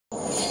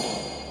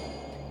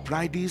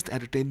Brightest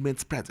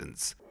Entertainment's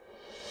presence.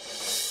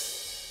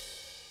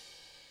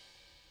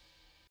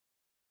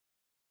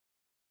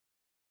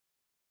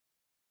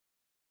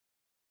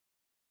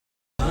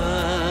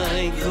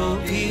 Bhagya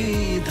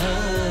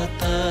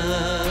Bidhata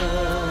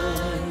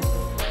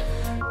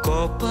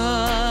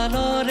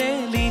Kopalore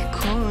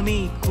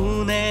likhoni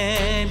kune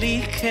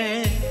likhe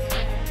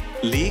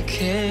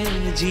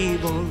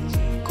জীবন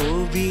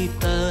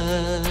কবিতা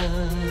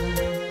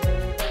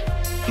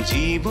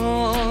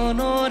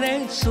জীবনরে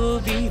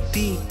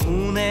ছবিটি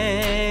কোনে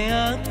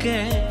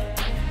আঁকে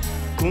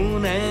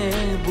কোনে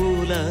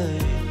বোলায়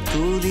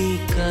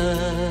তুলিকা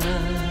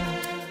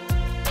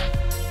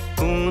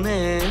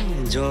কোনে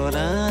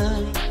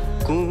জ্বলায়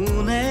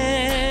কোনে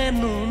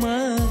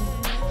নুমায়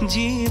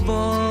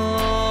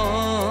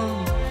জীবন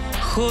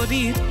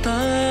খরিতা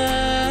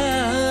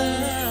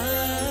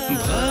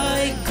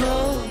ভাগ্য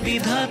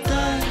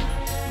বিধাতায়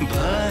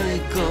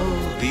ভাগ্য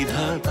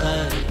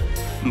বিধাতায়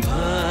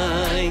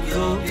ভাগ্য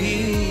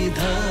বিধাতায়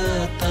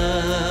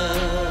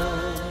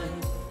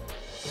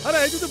अरे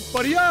ये तो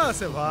बढ़िया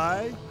আছে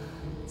ভাই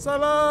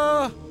সালা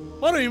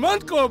और ইমান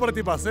কো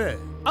প্রতিভা আছে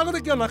আগতে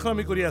কিয়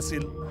নাখামি কৰি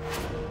আছিল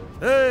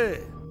এ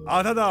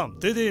আধা দাম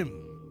দিদিম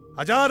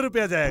 1000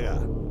 रुपया जाएगा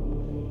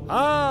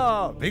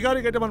हाँ भिखारी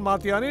কেইটামান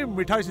মাতি আনি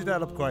মিঠাই সিটা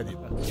অলপ খুৱাই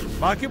দিবা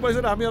বাকি পইচা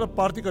আমি অলপ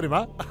পাৰ্টি কৰিম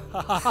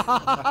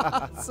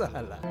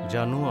সালা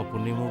জানো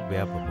আপুনি মোক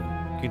বেয়া পাব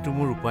কিন্তু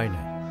মোৰ উপায়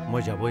নাই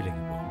মই যাবই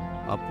লাগিব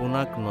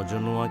আপোনাক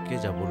নজনোৱাকে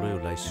যাবলৈ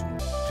ওলাইছো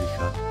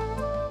ত্ৰিষা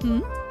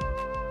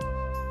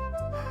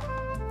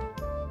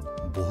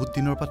বহুত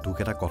দিনৰ পৰা তোক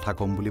এটা কথা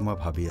কম বুলি মই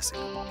ভাবি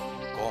আছিলো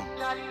কম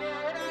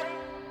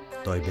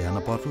তই বেয়া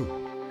নাপাৱতো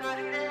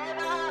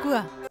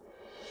কোৱা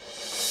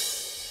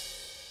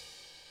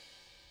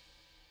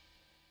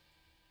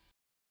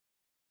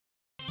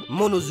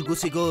মনোযোগ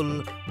গুচি গ'ল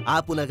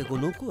আপোনাকে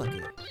কোনো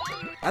কোৱাকে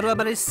আৰু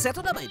আমাৰ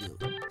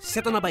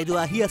চেতনা বাইদেউ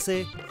আহি আছে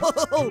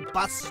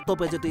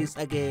বাস্তৱতে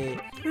চাগে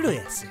ৰৈ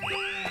আছে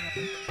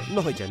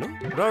নহয় জানো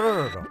ৰ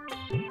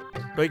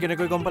তই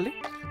কেনেকৈ গম পালি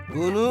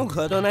কোনো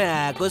ঘটনাই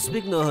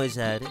আকস্মিক নহয়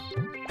ছাৰ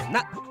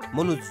না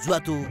মনোজ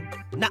যোৱাটো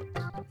না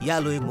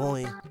ইয়ালৈ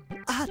মই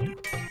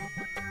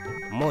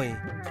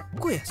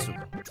কৈ আছো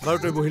বাৰু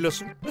তই বহি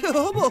লচোন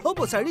হ'ব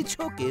ছাৰ ইটছ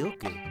অ'কে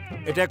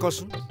এতিয়া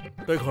কচোন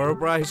তই ঘৰৰ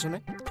পৰা আহিছনে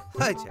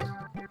আচ্ছা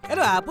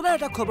আৰু আপোনাৰ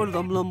এটা খবৰ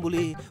ল'ম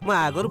বুলি মই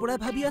আগৰ পৰাই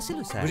ভাবি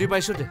আছিলো ছাৰ বুজি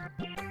পাইছো দে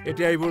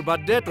এতিয়া এইবোৰ বাদ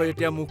দে তই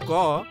এতিয়া মোক ক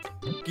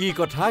কি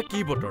কথা কি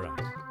বতৰা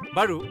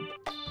বাৰু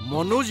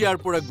মনোজ ইয়াৰ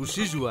পৰা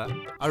গুচি যোৱা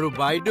আৰু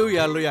বাইদেউ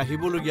ইয়ালৈ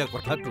আহিবলগীয়া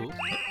কথাটো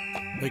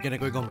তই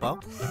কেনেকৈ গম পাৱ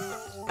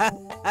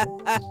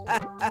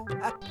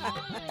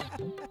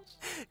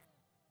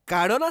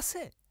কাৰণ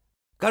আছে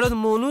কাৰণ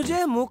মনোজে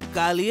মোক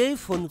কালিয়েই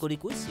ফোন কৰি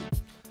কৈছিল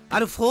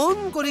আৰু ফোন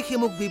কৰি সি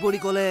মোক বিৱৰি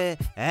ক'লে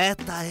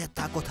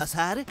এটা কথা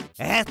ছাৰ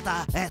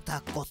এটা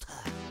কথা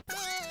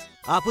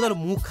আপোনাৰ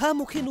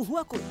মুখামুখি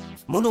নোহোৱাকৈ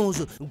মনোজ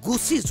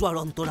গুচি যোৱাৰ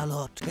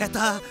অন্তৰালত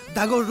এটা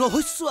ডাঙৰ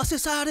ৰহস্য আছে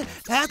ছাৰ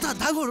এটা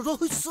ডাঙৰ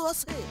ৰহস্য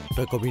আছে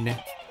তই কবিনে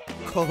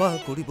ক্ষমা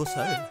কৰিব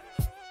ছাৰ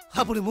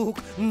আপুনি মোক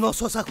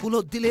নচচা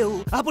ফুলত দিলেও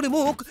আপুনি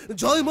মোক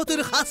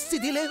জয়মতীৰ শাস্তি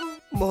দিলেও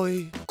মই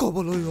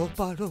ক'বলৈ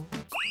অপাৰো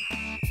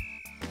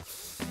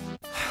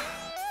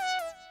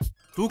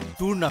তোক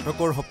তোৰ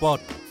নাটকৰ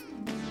শপত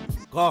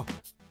ক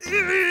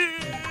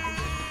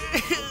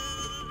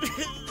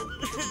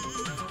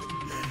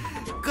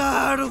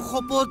কাৰ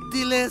শপত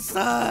দিলে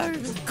ছাৰ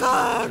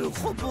কাৰ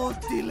শপত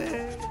দিলে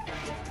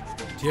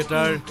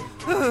থিয়েটাৰ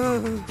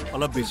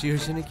অলপ বেছি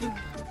হৈছে নেকি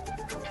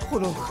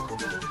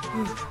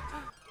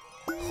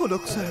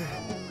শুনক ছাৰ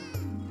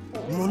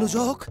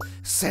মনোজক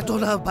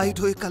চেতনা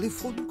বাইদেৱে কালি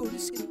ফোন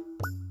কৰিছিল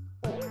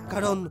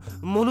কাৰণ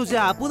মনোজে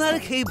আপোনাৰ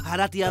সেই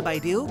ভাড়াতীয়া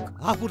বাইদেউক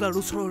আপোনাৰ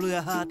ওচৰলৈ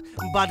অহাত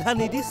বাধা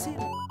নিদিছিল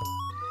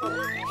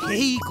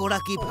সেই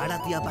গৰাকী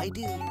ভাড়াতীয়া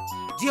বাইদেউ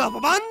যি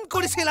অপমান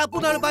কৰিছিল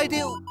আপোনাৰ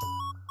বাইদেউ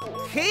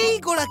সেই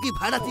গৰাকী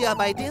ভাড়াতীয়া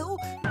বাইদেউ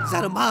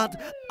যাৰ মাত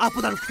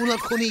আপোনাৰ ফোনত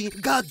শুনি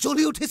গাত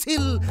জ্বলি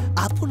উঠিছিল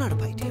আপোনাৰ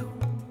বাইদেউ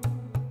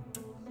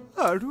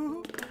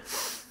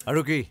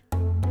আৰু কি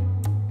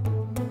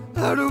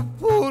আৰু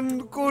ফোন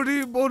কৰি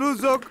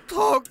মনোজক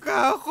থকা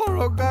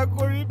সৰকা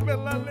কৰি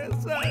পেলালে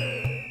ছাৰ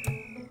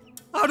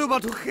আৰু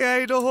মাথো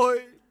সেয়াই নহয়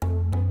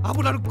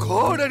আপোনাৰ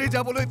ঘৰ এৰি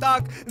যাবলৈ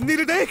তাক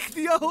নিৰ্দেশ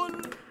দিয়া হ'ল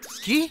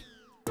কি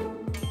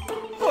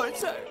হয়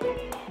ছাৰ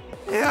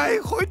এয়াই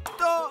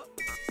সত্য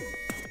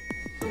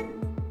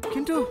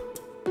কিন্তু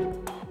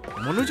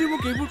মনোজে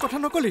মোক এইবোৰ কথা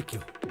নকলে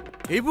কিয়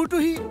এইবোৰতো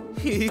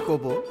সি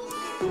ক'ব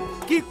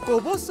কি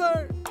ক'ব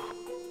ছাৰ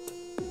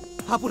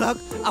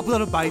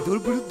আপোনাৰ বাইদেউৰ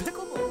বিৰুদ্ধে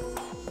ক'ব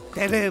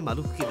তেনে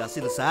মানুহখিনি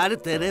নাছিল ছাৰ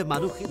তেনে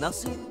মানুহখিনি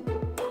নাছিল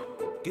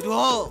কিন্তু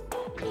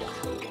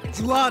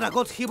যোৱাৰ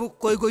আগত সি মোক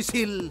কৈ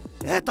গৈছিল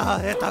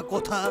এটা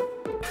কথা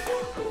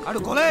আৰু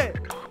ক'লে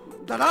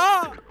দাদা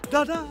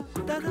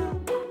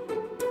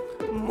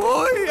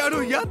মই আৰু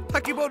ইয়াত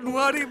থাকিব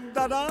নোৱাৰিম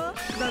দাদা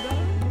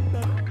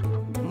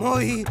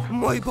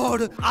মই বৰ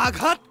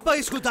আঘাত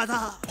পাইছো দাদা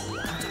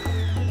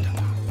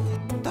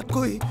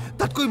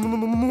তাতকৈ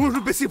মোৰ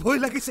বেছি ভয়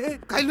লাগিছে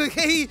কাইলৈ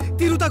সেই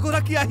তিৰোতা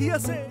গৰাকী আহি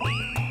আছে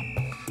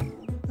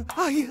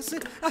আহি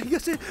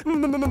আছে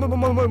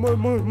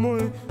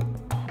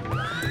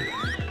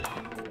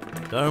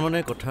তাৰমানে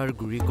কথাৰ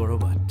গুৰি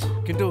কৰবাত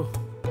কিন্তু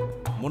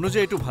মনোজে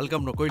এইটো ভাল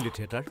কাম নকৰিলে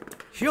থিয়েটাৰ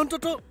সি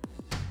অন্তত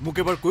মোক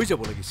এবাৰ কৈ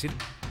যাব লাগিছিল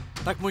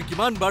তাক মই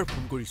কিমান বাৰ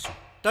ফোন কৰিছোঁ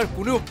তাৰ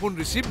কোনেও ফোন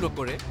ৰিচিভ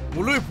নকৰে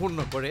মোলৈ ফোন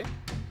নকৰে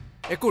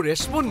একো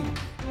ৰেছপন্ড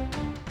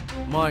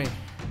মই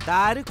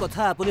তাৰ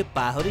কথা আপুনি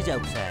পাহৰি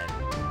যাওক ছাৰ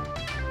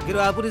কিন্তু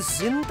আপুনি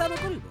চিন্তা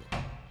নকৰিব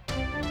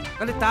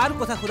কালি তাৰ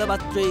কথা শুনা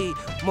মাত্ৰেই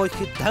মই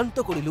সিদ্ধান্ত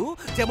কৰিলোঁ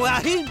যে মই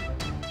আহিম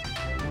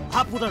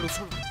আপোনাৰ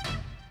ওচৰত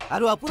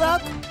আৰু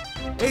আপোনাক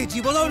এই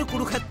জীৱনৰ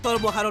কুৰুক্ষেত্ৰৰ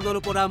মহাৰণৰ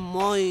পৰা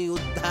মই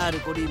উদ্ধাৰ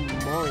কৰিম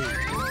মই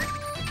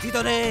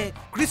যিদৰে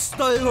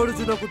কৃষ্ণই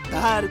অৰ্জুনক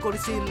উদ্ধাৰ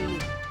কৰিছিল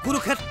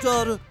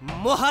কুৰুক্ষেত্ৰৰ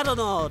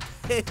মহাৰণত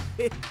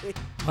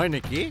হয়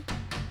নেকি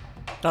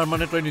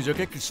তাৰমানে তই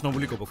নিজকে কৃষ্ণ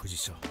বুলি ক'ব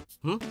খুজিছ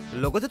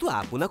লগতেতো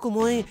আপোনাকো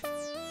মই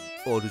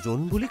অৰ্জুন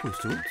বুলি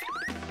কৈছো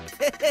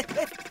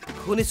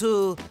শুনিছো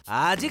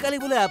আজিকালি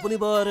বোলে আপুনি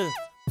বৰ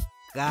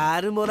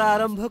কাৰ মৰা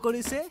আৰম্ভ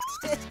কৰিছে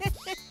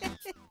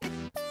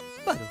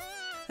বাৰু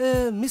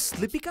মিছ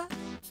লিপিকা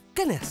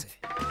কেনে আছে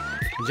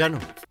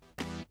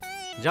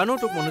জানো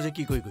তোক মনোজে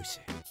কি কৈ গৈছে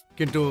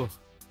কিন্তু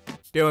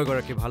তেওঁ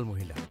এগৰাকী ভাল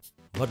মহিলা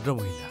ভদ্ৰ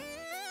মহিলা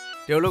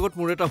তেওঁৰ লগত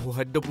মোৰ এটা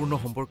সৌহাৰ্দ্যপূৰ্ণ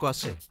সম্পৰ্ক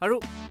আছে আৰু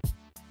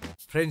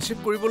ফ্ৰেণ্ডশ্বিপ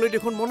কৰিবলৈ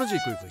দেখোন মনোজে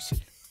কৈ গৈছিল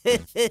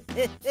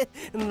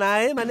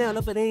নাই মানে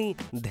অলপ এনেই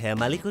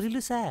ধেমালি কৰিলো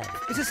ছাৰ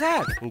পিছে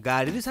ছাৰ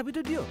গাড়ীৰ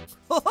চাবিটো দিয়ক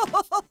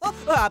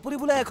আপুনি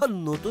বোলে এখন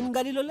নতুন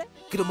গাড়ী ল'লে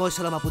কিন্তু মই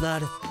চলাম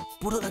আপোনাৰ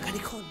পুৰণা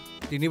গাড়ীখন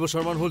 3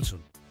 বছৰমান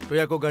হ'লচোন তই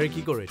আকৌ গাড়ী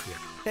কি কৰ এতিয়া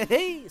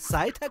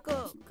চাই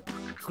থাকক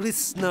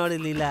কৃষ্ণৰ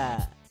লীলা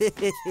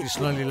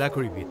কৃষ্ণৰ লীলা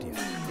কৰিবি এতিয়া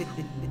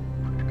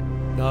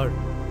ধৰ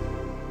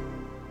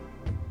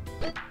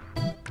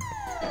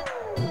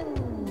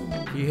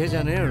কিহে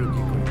জানে আৰু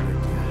কি কৰিব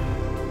এতিয়া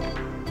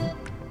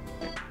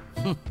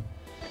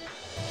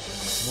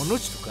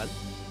মনোজ ঢুকাল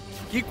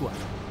কি কোৱা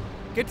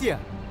কেতিয়া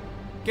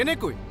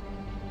কেনেকৈ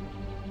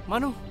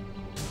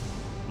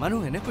মানুহ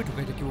এনেকৈ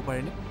ঢুকাই থাকিব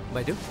পাৰেনে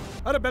বাইদেউ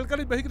আৰে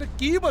বেলকানিত বহি কিনে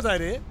কি বজায়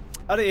ৰে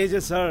আৰে এই যে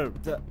স্যাৰ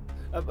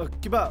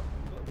কিবা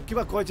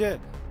কিবা কয় যে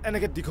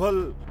এনেকে দীঘল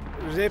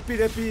ৰেপি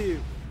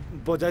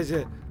বজাই যে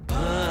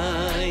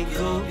ভাগ্য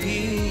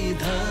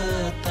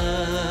বিধাতা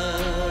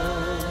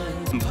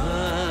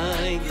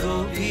ভাগ্য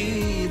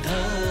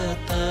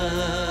বিধাতা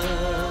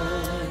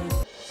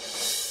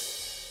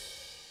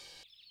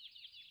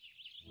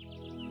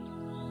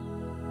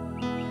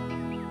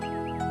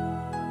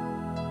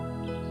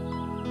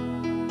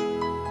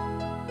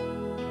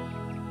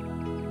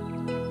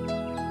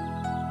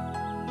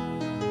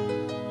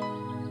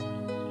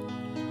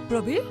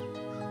প্ৰবীৰ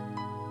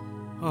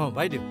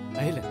বাইদেউ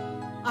আহিলে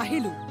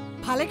আহিলো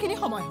ভালেখিনি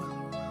সময় হ'ল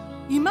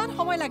ইমান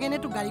সময় লাগেনে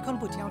তোক গাড়ীখন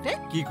পঠিয়াওঁতে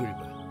কি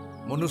কৰিবা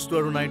মনোজটো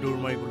আৰু নাই দৌৰ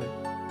মাৰিবলৈ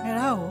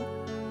হেৰাও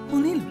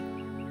শুনিলো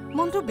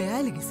মনটো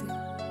বেয়াই লাগিছে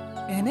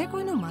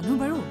এনেকৈনো মানুহ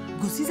বাৰু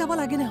গুচি যাব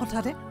লাগেনে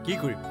হঠাতে কি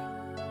কৰিবা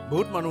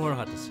বহুত মানুহৰ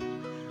হাত আছে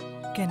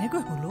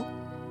কেনেকৈ হলো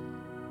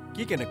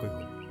কি কেনেকৈ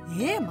হ'ল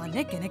মানে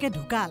কেনেকে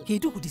ঢুকাল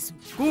সেইটো সুধিছো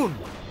কোন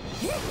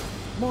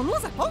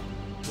মনোজ আকৌ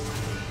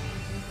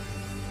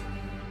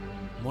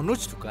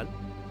মনোজ ঢুকাল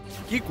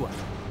কি কোৱা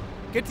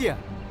কেতিয়া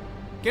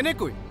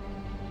কেনেকৈ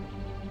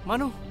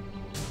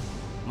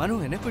মানুহ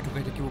এনেকৈ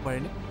ঢুকাই থাকিব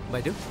পাৰেনে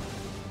বাইদেউ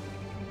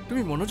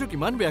তুমি মনোজক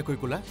ইমান বেয়াকৈ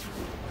ক'লা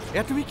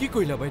এয়া তুমি কি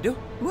কৰিলা বাইদেউ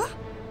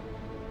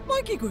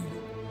মই কি কৰিলো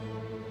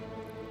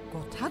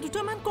কথা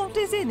দুটামান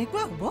কওঁতে যে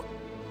এনেকুৱা হ'ব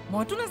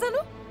মইতো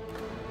নাজানো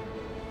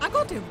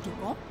আগতে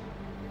কওঁ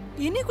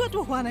এনেকুৱাটো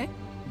হোৱা নাই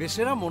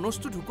বেচেৰা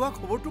মনোজটো ঢুকুৱা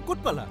খবৰটো ক'ত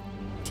পালা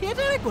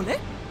থিয়েটাৰে ক'লে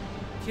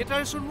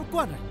থিয়েটাৰেচোন মোক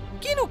কোৱা নাই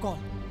কিনো কওঁ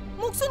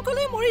মোকচোন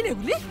ক'লে মৰিলে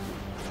বুলি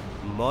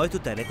মইতো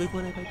তেনেকৈ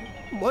কোৱা নাই বাইদেউ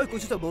মই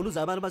কৈছো যে মনোজ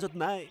আমাৰ মাজত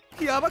নাই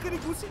সি আমাক এৰি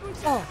গুচি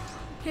গৈছে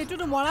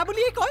সেইটোতো মৰা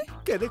বুলিয়েই কয়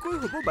কেনেকৈ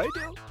হ'ব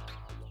বাইদেউ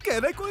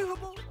কেনেকৈ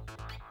হ'ব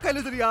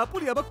কাইলৈ যদি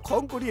আপুনি আমাক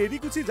খং কৰি এৰি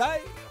গুচি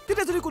যায়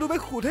তেতিয়া যদি কোনোবাই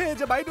সোধে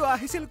যে বাইদেউ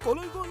আহিছিল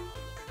কলৈ গ'ল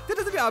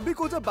তেতিয়া যদি আমি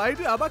কওঁ যে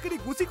বাইদেউ আমাক এৰি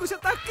গুচি গৈছে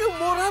তাক কিয়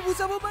মৰা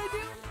বুজাব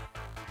বাইদেউ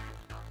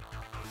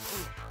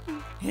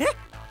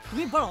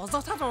তুমি বৰ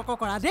অযথা তৰ্ক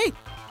কৰা দেই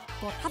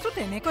কথাটো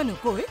তেনেকৈ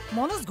নকৈ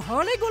মনোজ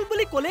ঘৰলৈ গ'ল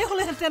বুলি ক'লেই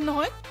হ'লেহেঁতেন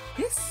নহয়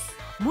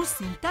মোৰ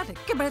চিন্তাত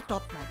একেবাৰে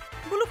তৎ নাই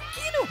বোলো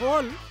কিনো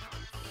হ'ল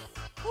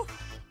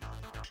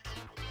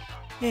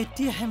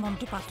এতিয়াহে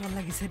মনটো পাতল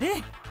লাগিছে দেই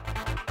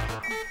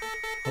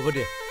হ'ব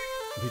দে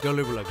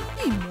ভিতৰলৈ বোলাগৈ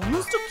এই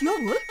মনোজটো কিয়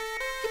গ'ল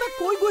কিবা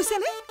কৈ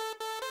গৈছেনে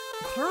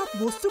ঘৰত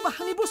বস্তু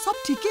বাহানিবোৰ চব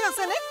ঠিকে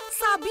আছেনে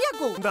চাবি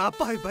আকৌ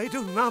নাপায়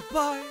বাইদেউ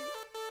নাপায়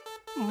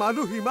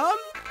মানুহ ইমান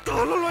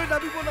তললৈ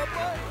নামিব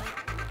নাপায়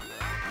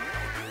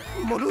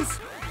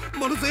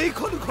মনোজ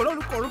এইখন ঘৰৰ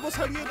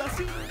কৰ্মচাৰীয়ে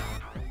নাছিল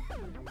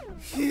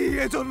সি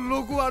এজন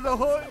লগোৱা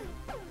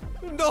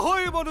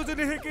নহয়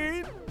মনোজনী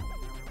হেকিন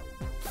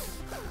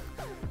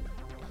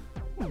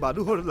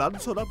মানুহৰ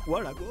লাঞ্চনা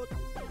পোৱাৰ আগত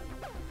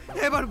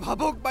এবাৰ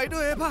ভাবক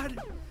বাইদেউ এবাৰ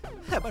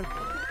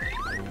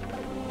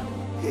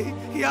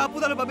সি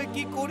আপোনাৰ বাবে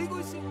কি কৰি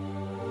গৈছে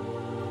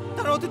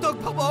তাৰ অতীতক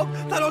ভাবক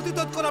তাৰ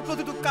অতীতত কৰা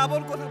প্ৰতিটো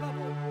কামৰ কথা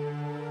ভাবক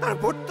তাৰ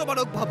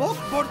বৰ্তমানক ভাবক,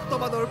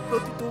 বৰ্তমানৰ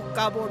প্ৰতিটো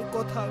কামৰ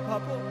কথা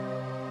ভাবক।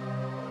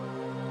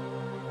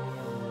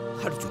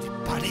 আৰু যদি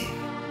পাৰে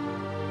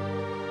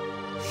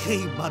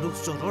সেই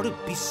মানুহজনৰ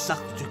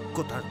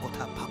বিশ্বাসযোগ্যতাৰ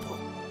কথা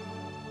ভাবক।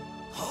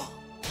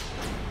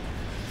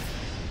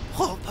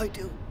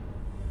 ভাইদেউ,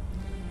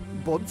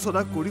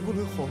 বঞ্চনা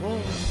কৰিবলৈ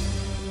সহজ।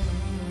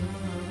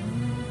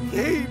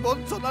 এই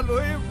বঞ্চনা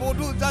লৈ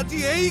মনোজ আজি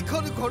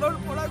এইখন ঘৰৰ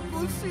পৰা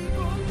গুচি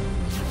গ'ল।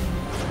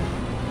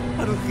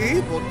 আৰু সেই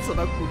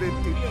বঞ্চনা কোনে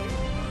দিলে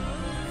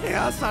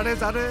সেয়া ছাৰে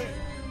জানে,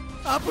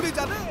 আপুনি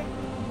জানে,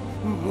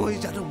 মই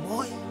জানো।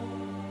 মই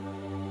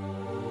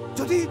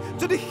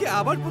যদি সি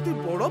আমাৰ প্ৰতি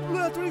বৰফ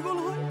লৈ আঁতৰি গ'ল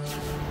হয়,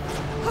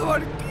 আমাৰ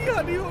কি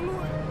হানি হ'ল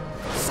হয়?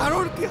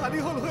 ছাৰৰ কি হানি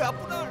হ'ল হয়?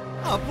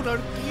 আপোনাৰ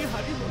কি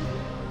হানি হ'ল?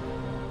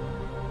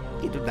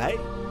 কিন্তু নাই,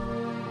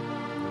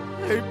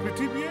 এই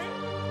পৃথিৱীয়ে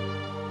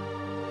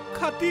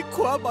খাটি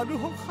খোৱা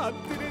মানুহক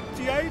শান্তিৰে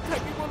জীয়াই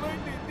থাকিবলৈ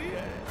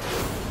নিদিয়ে।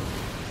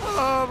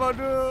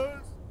 মনোজ,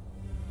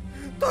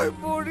 তই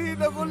মৰি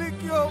নগলি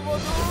কিয়?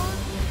 মনোজ,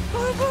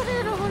 তই মৰি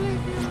নগলি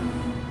কিয়?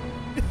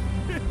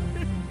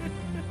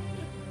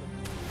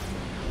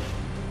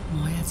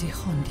 মই আজি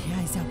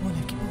সন্ধিয়াই যাব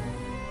লাগিব,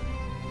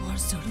 বৰ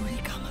জৰুৰী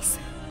কাম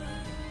আছে।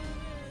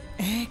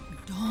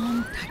 একদম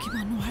থাকিব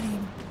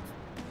নোৱাৰিম,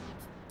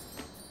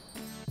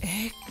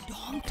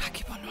 একদম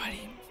থাকিব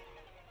নোৱাৰিম।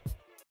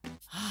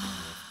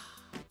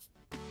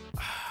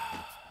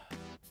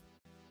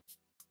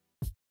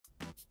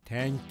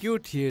 Thank U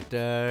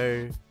theatre.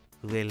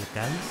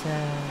 Welcome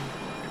sir.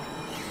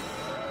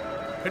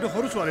 এইটো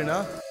সৰু ছোৱালী না?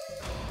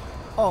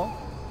 অঁ,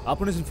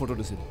 আপুনি যোন ফটো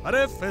দিছিল। আৰে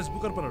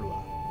ফেচবুকৰ পৰা লোৱা,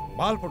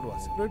 ভাল ফটো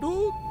আছে। এইটো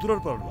দূৰৰ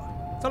পৰা লোৱা।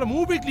 চালা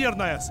মোৰ বি ক্লিয়াৰ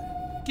নাই আছে।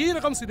 কি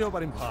ৰকম চিনিব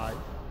পাৰিম ভাই?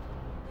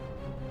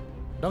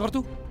 ডাঙৰটো?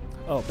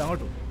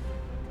 ডাঙৰটো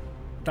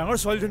ডাঙৰ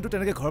ছোৱালীজনীটো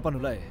তেনেকৈ ঘৰৰ পৰা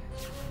নোলায়।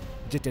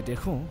 যেতিয়া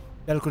দেখোঁ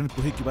বেলকনিত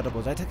বহি কিবা এটা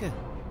বজাই থাকে,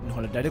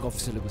 নহ'লে ডাইৰেক্ট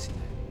অফিচলৈ গুচি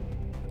যায়।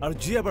 আৰু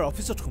যি এবাৰ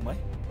অফিচত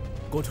সোমায়,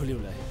 গধূলি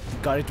ওলায়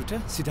গাড়ীটোতে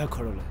চিধা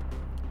ঘৰলৈ।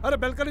 আৰে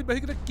বেলকনিত বহি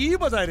কিনে কি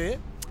বজাই ৰে?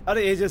 আৰে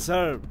এই যে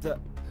ছাৰ,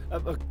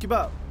 কিবা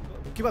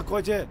কিবা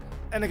কয় যে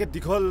এনেকৈ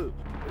দীঘল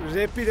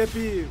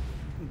ৰেপি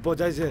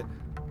বজাই যে,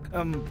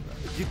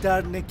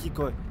 গীটাৰ নে কি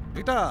কয়?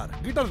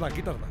 গিটাৰ না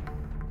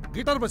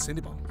গিটাৰ মই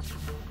চিনি পাওঁ।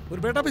 মোৰ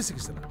বেটা भी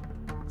শিকিছিল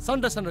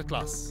সানডে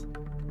ক্লাছ।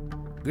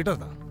 গিটাৰ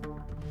না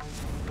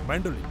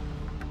মেণ্ডলি।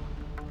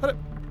 আৰে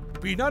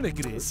বিনা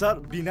নেকি ৰে? ছাৰ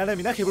বিনা নে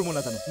মিনা সেইবোৰ মই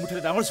নাজানো।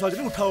 মুঠতে ডাঙৰ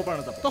ছোৱালীজনী উঠাব পৰা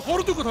নাযাব। তো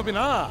সৰুটো কথা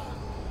বিনা।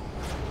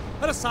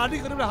 আরে शादी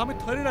करने में हमें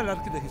थोड़ी ना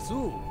लड़की देखी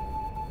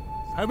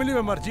फैमिली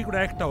में मर्जी को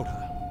একটা উঠা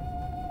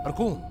আর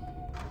কোন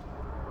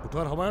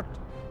উঠার সময়ত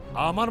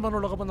আমার মানুষ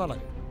লগাব না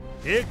লাগে।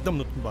 একদম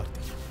নতুন বার্তা।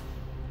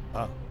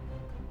 हाँ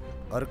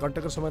और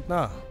कांटेक्ट के समय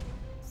ना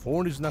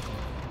फोन यूज ना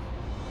करो,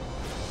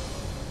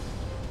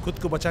 खुद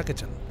को बचा के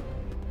चल।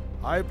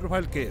 हाई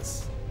प्रोफाइल केस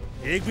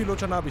एक भी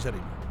लोचा ना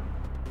बिचारी,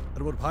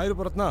 और वो भाई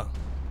पर ना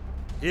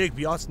एक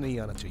भी आस नहीं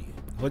आना चाहिए।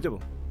 হৈ যাব,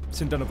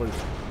 চিন্তা নকৰিব।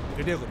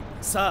 কেতিয়া কৰি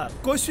ছাৰ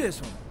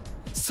কৈছোৱেচোন,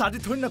 শাদি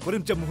থৰি না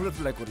কৰিম যে মুহূৰ্তত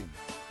ওলাই কৰিম।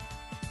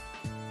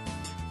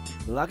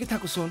 লাগি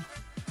থাকোচোন,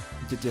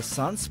 যেতিয়া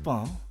চান্স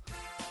পাওঁ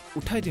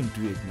উঠাই দিম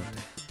দুই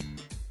এদিনতে।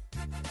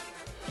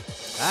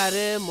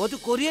 আৰে মইতো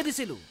কৰিয়ে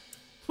দিছিলো।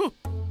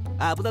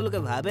 আপোনালোকে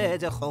ভাবে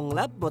যে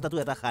সংলাপ মতাটো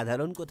এটা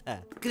সাধাৰণ কথা।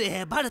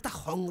 এবাৰ এটা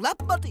সংলাপ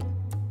মাতি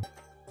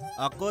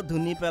আকৌ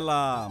ধুনি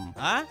পেলাম।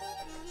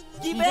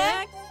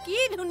 কি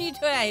ধুনি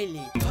থৈ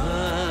আহিলি?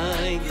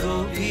 ভাগ্য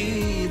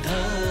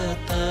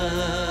বিধাতা,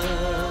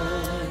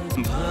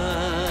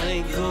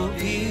 ভাগ্য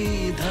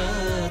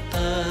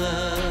বিধাতা।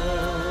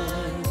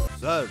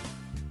 ছাৰ,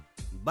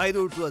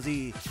 বাইদেউটো আজি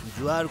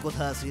যোৱাৰ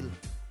কথা আছিল,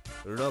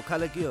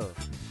 ৰখালে কিয়?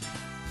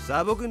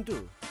 চাব কিন্তু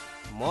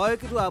মই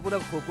কিন্তু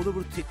আপোনাক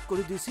সকলোবোৰ ঠিক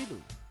কৰি দিছিলো।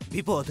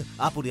 বিপদ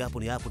আপুনি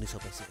আপুনি আপুনি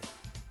চপাইছে,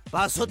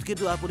 পাছত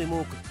কিন্তু আপুনি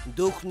মোক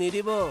দুখ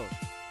নিদিব।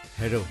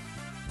 হেৰ'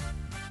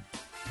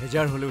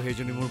 হেজাৰ হ'লেও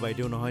সেইজনী মোৰ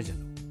বাইদেউ নহয়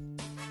জানো?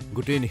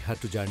 গোটেই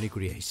নিশাটো জাৰ্ণি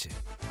কৰি আহিছে,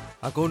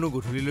 আকৌনো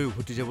গধূলিলৈ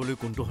উভতি যাবলৈ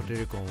কোনটো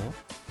হাতেৰে কওঁ?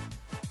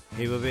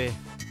 সেইবাবে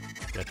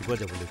ৰাতিপুৱা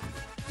যাবলৈ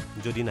ক'লোঁ।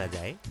 যদি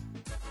নাযায়,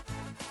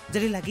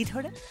 যদি লাগি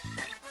ধৰে,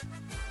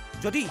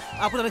 যদি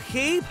আপোনাৰ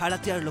সেই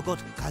ভাড়াতীয়াৰ লগত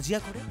কাজিয়া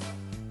কৰে,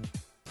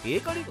 কি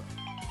কৰিব?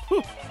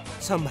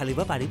 চম্ভালিব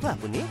পাৰিব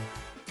আপুনি?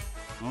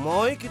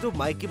 মই কিন্তু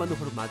মাইকী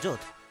মানুহৰ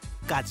মাজত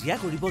কাজিয়া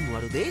কৰিব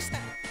নোৱাৰো দেই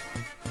ছাৰ,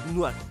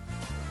 নোৱাৰো।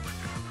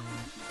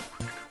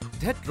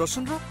 ধেত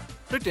ৰচন্দ্ৰ,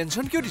 তই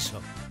টেনশ্যন কিয় দিছ?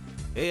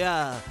 এয়া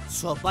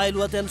চপাই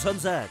লোৱা টেনশ্যন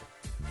ছাৰ।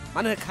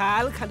 মানুহে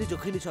খাল খান্দি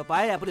জখিনি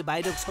চপাই, আপুনি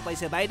বাইদেউক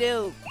চপাইছে। বাইদেউ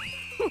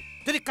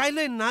যদি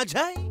কাইলৈ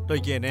নাযায়, তই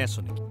কি এনে আছ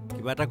নেকি?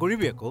 কিবা এটা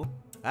কৰিবি আকৌ।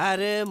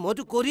 আৰে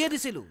মইতো কৰিয়ে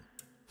দিছিলো।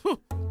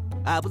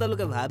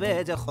 আপোনালোকে ভাবে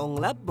যে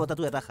সংলাপ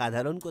মতাটো এটা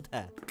সাধাৰণ কথা।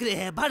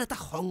 এবাৰ এটা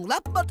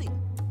সংলাপ মাতি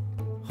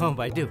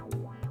বাইদেউ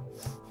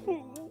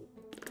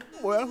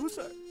মই আহো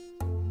ছাৰ।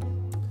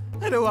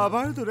 আৰু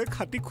আমাৰ দৰে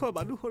খাটি খোৱা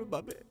মানুহৰ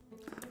বাবে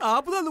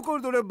আপোনালোকৰ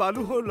দৰে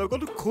মানুহৰ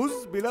লগত খোজ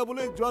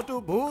মিলাবলৈ যোৱাটো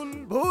ভুল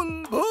ভুল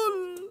ভুল।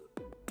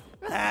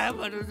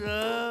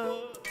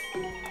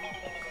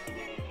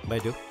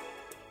 বাইদেউ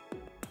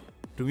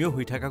তুমিও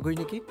শুই থাকাগৈ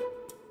নেকি?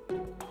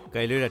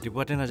 কাইলৈ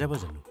ৰাতিপুৱাতে নাযাব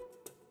জানো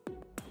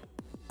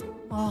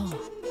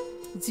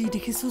যি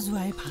দেখিছো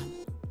যোৱাই ভাল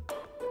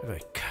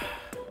ৰক্ষা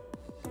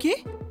কি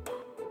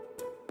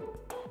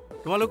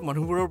তোমালোক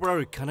মানুহবোৰৰ পৰা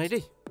ৰক্ষা নাই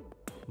দেই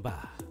বা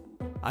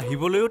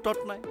আহিবলৈও তৎ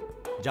নাই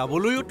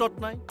যাবলৈও তৎ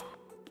নাই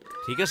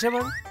ঠিক আছে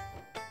বাৰু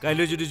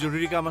কাইলৈ যদি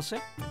জৰুৰী কাম আছে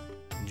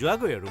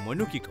যোৱাগৈ আৰু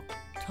মইনো কি ক'ম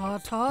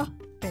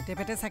পেটে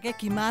পেটে চাগে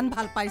কিমান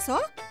ভাল পাইছ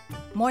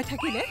মই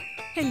থাকিলে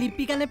সেই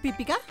লিপিকানে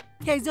পিপিকা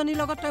সেইজনীৰ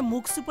লগত তই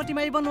মুখ চুপতি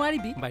মাৰিব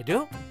নোৱাৰিবি বাইদেউ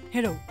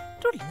হেৰৌ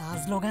তোৰ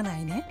লাজ লগা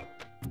নাই নে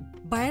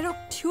বাহিৰক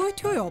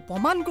থিয়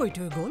অপমান কৰি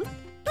থৈ গ'ল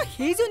তই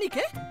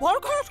সেইজনীকে বৰ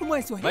ঘৰত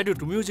সোমাইছো বাইদেউ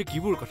তুমিও যে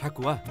কিবোৰ কথা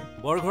কোৱা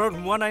বৰ ঘৰত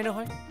সোমোৱা নাই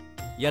নহয়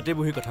ইয়াতে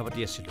বহি কথা পাতি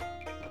আছিলো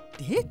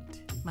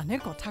মানে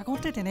কথা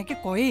কওঁতে তেনেকে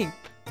কয়েই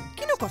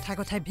কিন্তু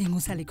কথাই ভেঙু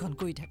চালিখন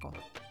কৰি থাক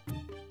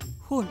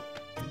শুন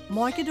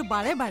মই কিন্তু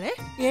বাৰে বাৰে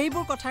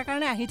এইবোৰ কথাৰ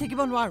কাৰণে আহি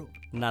থাকিব নোৱাৰো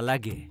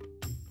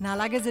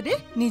নালাগে যদি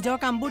নিজৰ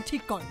কামবোৰ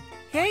ঠিক কৰ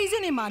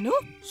সেইজনী মানুহ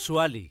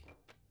ছোৱালী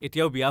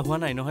এতিয়াও বিয়া হোৱা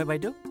নাই নহয়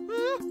বাইদেউ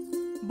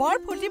বৰ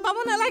ফূৰ্তি পাব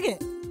নালাগে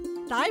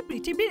তাই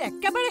পৃথিৱীৰ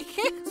একেবাৰে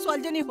শেষ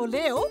ছোৱালীজনী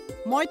হলেও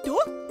মইতো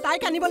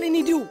তাইক আনিবলৈ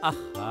নিদিওঁ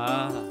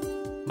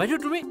বাইদেউ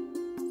তুমি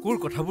কোৰ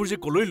কথাবোৰ যে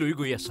কলৈ লৈ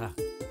গৈ আছা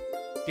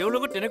তেওঁৰ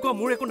লগত তেনেকুৱা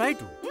মোৰ একো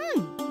নাইতো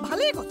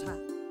ভালেই কথা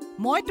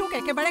মই তোক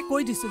একেবাৰে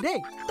কৈ দিছো দেই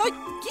তই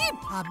কি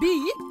ভাবি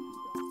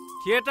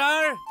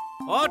থিয়েটাৰ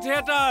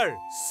থিয়েটাৰ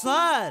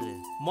স্যাৰ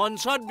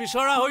মঞ্চত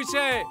বিচৰা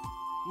হৈছে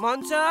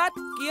মঞ্চত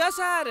কিয়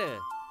স্যাৰ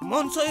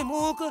মঞ্চই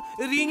মোক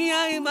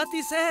ৰিঙিয়াই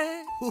মাতিছে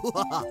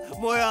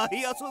মই আহি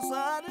আছো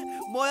স্যাৰ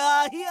মই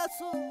আহি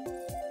আছো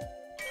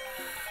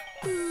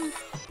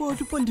বৰ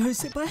টোপনি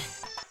ধৰিছে পাই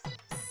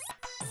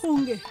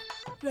শুংগে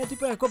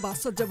ৰাতিপুৱা আকৌ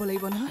বাছত যাব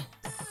লাগিব নহয়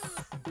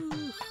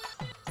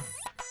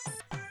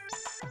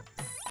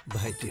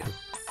ভাইটিও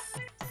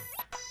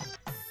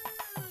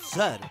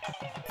স্যাৰ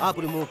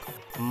আপুনি মোক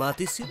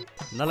মাতিছিল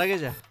নালাগে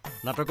যা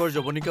নাটকৰ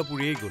যৱনিকা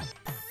পুৰিয়েই গ'ল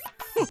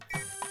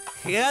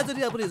সেয়া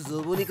যদি আপুনি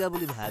যৌৱনিকা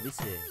বুলি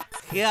ভাবিছে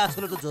সেয়া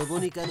আচলতে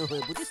যৌৱনিকা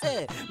নহয় বুজিছে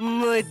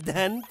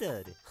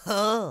মধ্যান্তৰ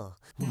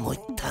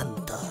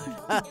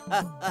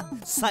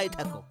চাই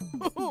থাকক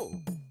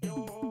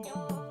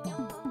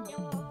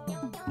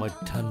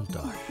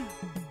মধ্যান্তৰ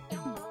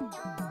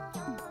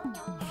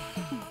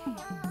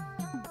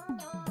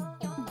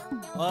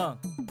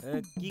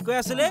কি কৈ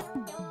আছিলে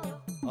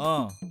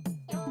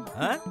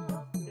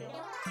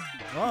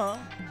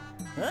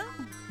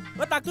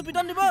তাকতো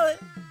পিটন দিব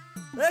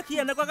সি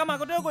এনেকুৱা কাম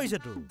আগতেও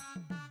কৰিছেতো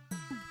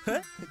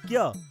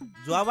কিয়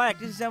যোৱাবাৰ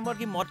 31 ডিচেম্বৰত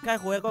কি মদ খাই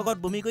শোৱেকৰ ঘৰত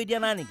বমি কৰি দিয়া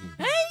নাই নেকি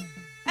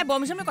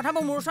বমি চমি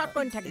কথাবোৰ মোৰ ওচৰত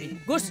কৈ নাথাকিবি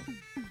গুছ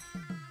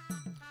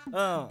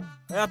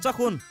আচ্ছা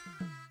শুন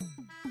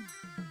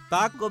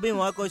তাক কবি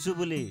মই কৈছো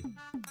বুলি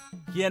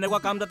সি এনেকুৱা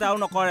কাম যাতে আৰু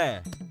নকৰে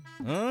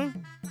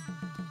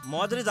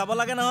মই যদি যাব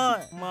লাগে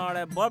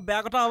নহয় বৰ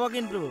বেয়া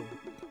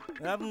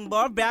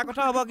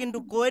কথা হ'ব কিন্তু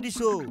কৈ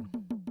দিছো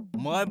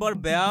মই বৰ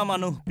বেয়া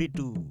মানুহ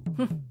পিটু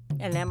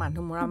এনে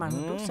মানুহ মৰা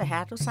মানুহটো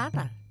চেহেৰাটো চা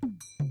তাৰ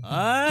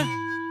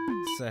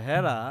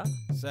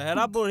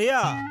চেহেৰা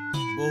বঢ়িয়া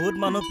বহুত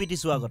মানুহ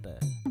পিটিছো আগতে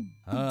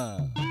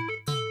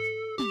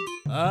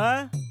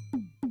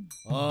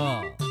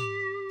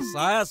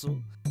চাই আছো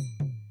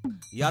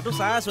ইয়াতো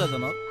চাই আছো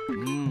এজনক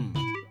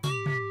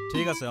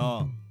ঠিক আছে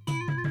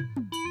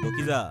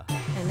ৰখি যা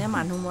এনে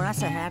মানুহ মৰা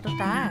চেহেৰাটো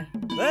তাৰ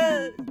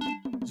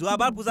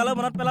যোৱাবাৰ পূজালৈ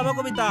মনত পেলাব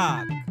কবি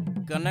তাক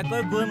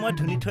কেনেকৈ গৈ মই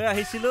ধুনি থৈ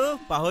আহিছিলো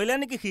পাহৰিলে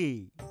নেকি সি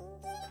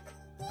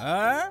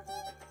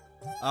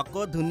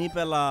আকৌ ধুনি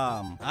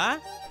পেলাম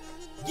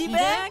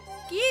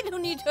কি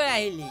ধুনি থৈ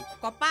আহিলি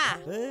কপা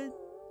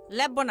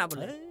লেপ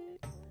বনাবলৈ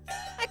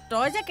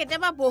তই যে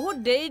কেতিয়াবা বহুত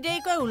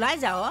দেৰিকৈ ওলাই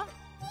যাও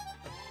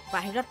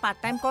বাহিৰত পাৰ্ট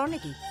টাইম কৰ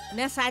নেকি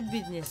নে সাইড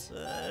বিজনেছ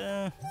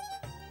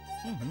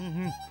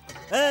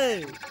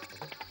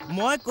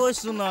মই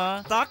কৈছো না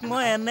তাক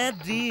মই এনে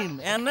ড্ৰিম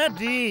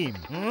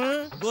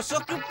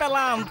গছকি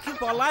পেলাম কি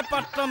পলাই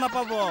পাত্ৰ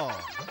নাপাব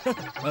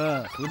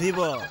সুধিব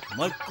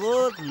মই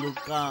ক'ত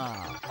লুকাম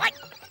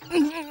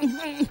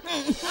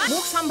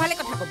মুখ চম্ভালি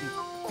কথা কবি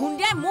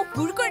খুন্দিয়াই মুখ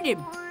গুৰ কৰি দিম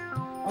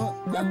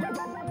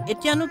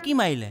এতিয়ানো কি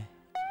মাৰিলে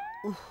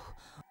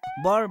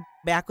বৰ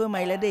বেয়াকৈ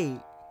মাৰিলে দেই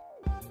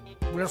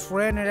বোলে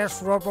চোৰে নেৰে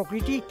চোৰৰ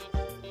প্ৰকৃতি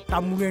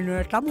তামোলে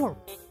নেৰে তামোল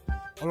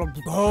অলপ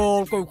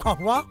দীঘলকৈ উশাহ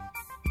হোৱা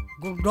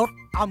গোন্ধত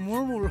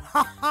আমোল মূল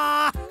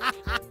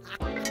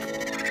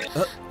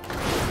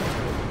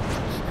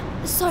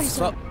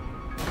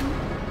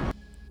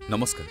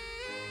নমস্কাৰ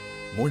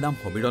মোৰ নাম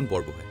সমীৰণ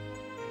বৰগোহাঁই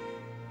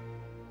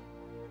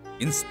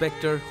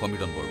ইন্সপেক্টৰ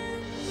সমীৰণ বৰগোহাঁই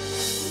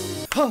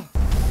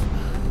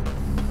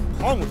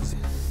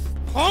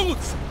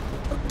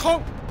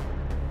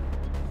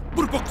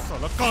বুৰ্বক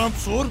সালা কাম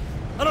চোৰ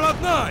লাভ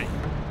নাই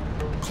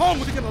খং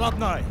উঠিকে লাভ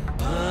নাই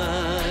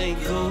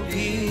Bhagya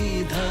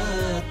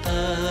Bidhata